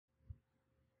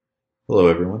Hello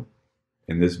everyone.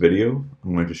 In this video,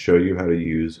 I'm going to show you how to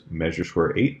use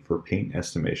MeasureSquare 8 for paint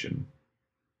estimation.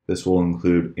 This will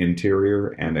include interior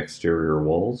and exterior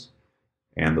walls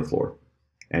and the floor.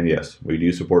 And yes, we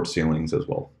do support ceilings as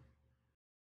well.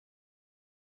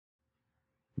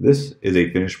 This is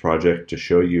a finished project to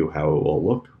show you how it will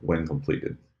look when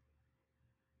completed.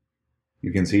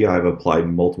 You can see I've applied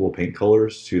multiple paint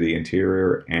colors to the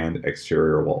interior and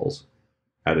exterior walls,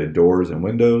 added doors and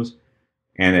windows,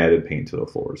 and added paint to the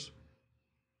floors.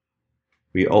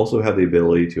 We also have the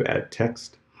ability to add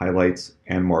text, highlights,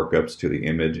 and markups to the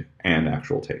image and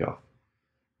actual takeoff.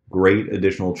 Great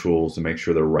additional tools to make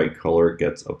sure the right color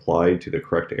gets applied to the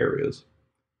correct areas.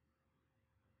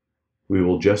 We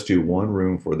will just do one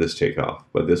room for this takeoff,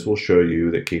 but this will show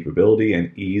you the capability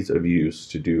and ease of use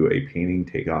to do a painting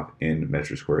takeoff in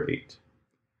MeasureSquare 8.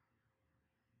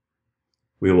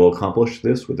 We will accomplish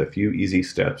this with a few easy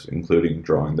steps, including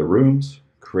drawing the rooms,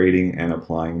 creating and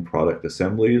applying product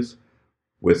assemblies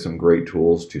with some great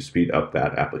tools to speed up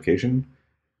that application,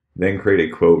 then create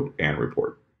a quote and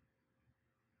report.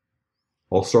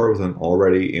 I'll start with an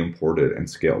already imported and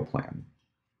scaled plan.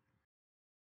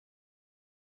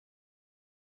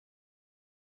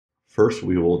 First,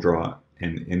 we will draw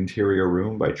an interior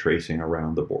room by tracing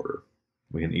around the border.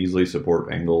 We can easily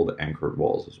support angled and curved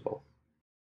walls as well.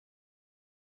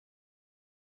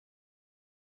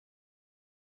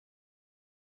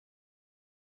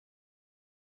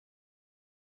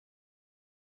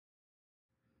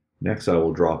 Next, I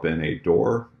will drop in a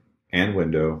door and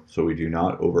window so we do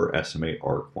not overestimate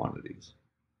our quantities.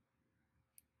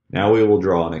 Now we will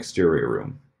draw an exterior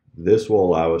room. This will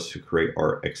allow us to create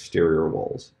our exterior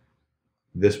walls.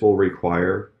 This will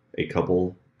require a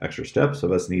couple extra steps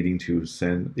of us needing to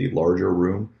send the larger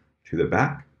room to the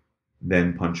back,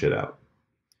 then punch it out.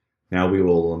 Now we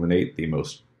will eliminate the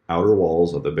most outer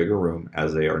walls of the bigger room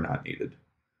as they are not needed.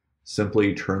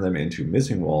 Simply turn them into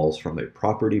missing walls from the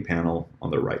property panel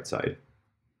on the right side.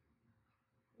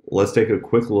 Let's take a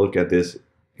quick look at this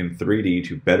in 3D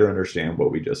to better understand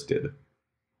what we just did.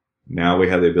 Now we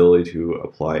have the ability to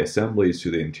apply assemblies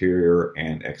to the interior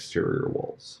and exterior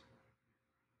walls.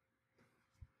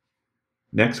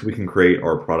 Next, we can create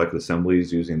our product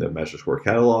assemblies using the MeasureSquare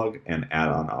catalog and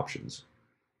add-on options.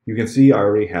 You can see I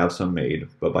already have some made,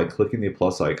 but by clicking the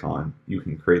plus icon, you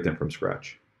can create them from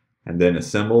scratch, and then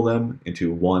assemble them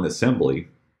into one assembly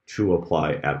to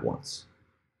apply at once.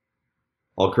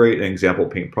 I'll create an example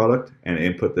paint product and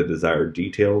input the desired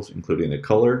details, including the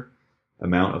color,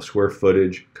 amount of square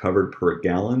footage covered per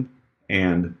gallon,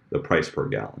 and the price per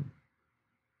gallon.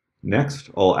 Next,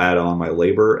 I'll add on my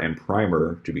labor and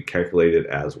primer to be calculated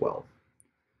as well.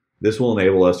 This will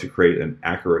enable us to create an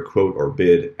accurate quote or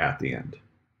bid at the end.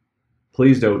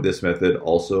 Please note this method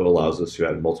also allows us to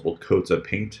add multiple coats of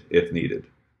paint if needed.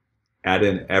 Add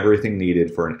in everything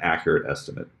needed for an accurate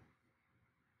estimate.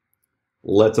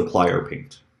 Let's apply our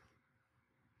paint.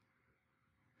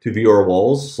 To view our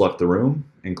walls, select the room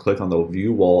and click on the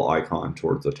View Wall icon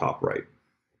towards the top right.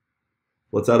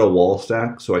 Let's add a wall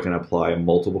stack so I can apply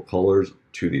multiple colors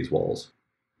to these walls.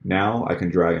 Now I can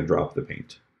drag and drop the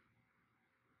paint.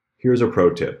 Here's a pro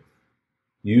tip.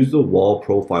 Use the wall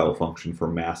profile function for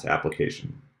mass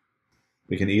application.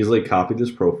 We can easily copy this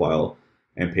profile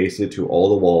and paste it to all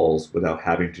the walls without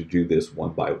having to do this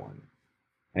one by one,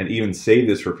 and even save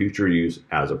this for future use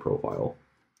as a profile.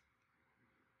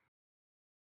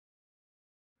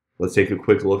 Let's take a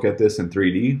quick look at this in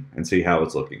 3D and see how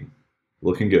it's looking.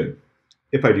 Looking good,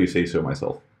 if I do say so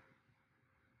myself.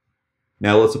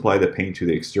 Now let's apply the paint to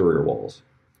the exterior walls.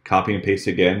 Copy and paste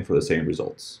again for the same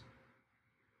results.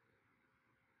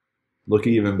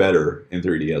 Looking even better in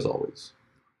 3D as always.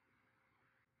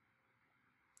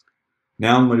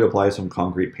 Now I'm going to apply some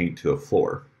concrete paint to the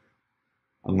floor.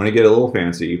 I'm going to get a little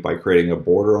fancy by creating a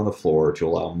border on the floor to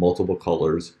allow multiple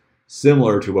colors,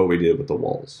 similar to what we did with the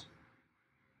walls.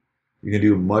 You can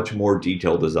do much more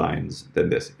detailed designs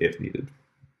than this if needed.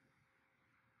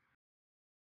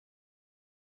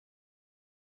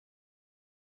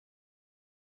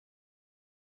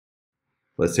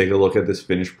 Let's take a look at this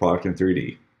finished product in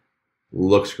 3D.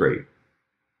 Looks great.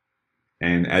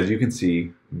 And as you can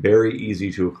see, very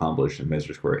easy to accomplish in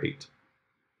MeasureSquare 8.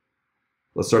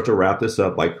 Let's start to wrap this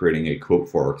up by creating a quote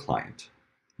for our client.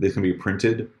 This can be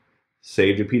printed,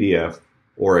 saved to PDF,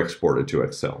 or exported to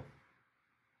Excel.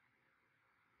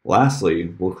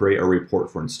 Lastly, we'll create a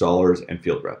report for installers and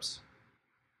field reps.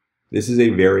 This is a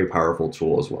very powerful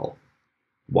tool as well.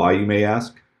 Why, you may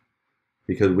ask?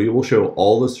 Because we will show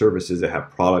all the services that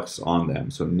have products on them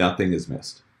so nothing is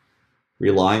missed.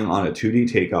 Relying on a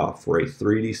 2D takeoff for a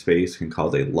 3D space can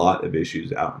cause a lot of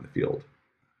issues out in the field.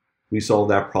 We solve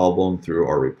that problem through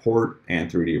our report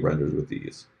and 3D renders with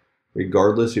these.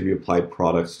 Regardless if you apply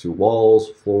products to walls,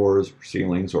 floors,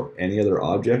 ceilings, or any other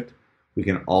object, we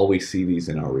can always see these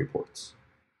in our reports.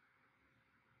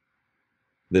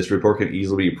 This report can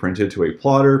easily be printed to a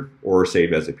plotter or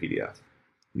saved as a PDF.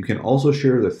 You can also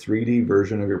share the 3D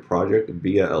version of your project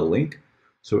via a link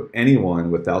so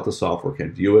anyone without the software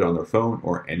can view it on their phone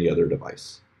or any other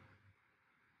device.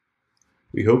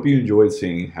 We hope you enjoyed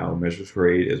seeing how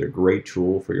MeasureSquare is a great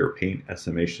tool for your paint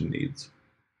estimation needs.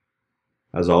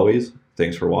 As always,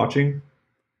 thanks for watching.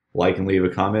 Like and leave a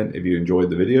comment if you enjoyed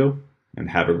the video, and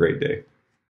have a great day.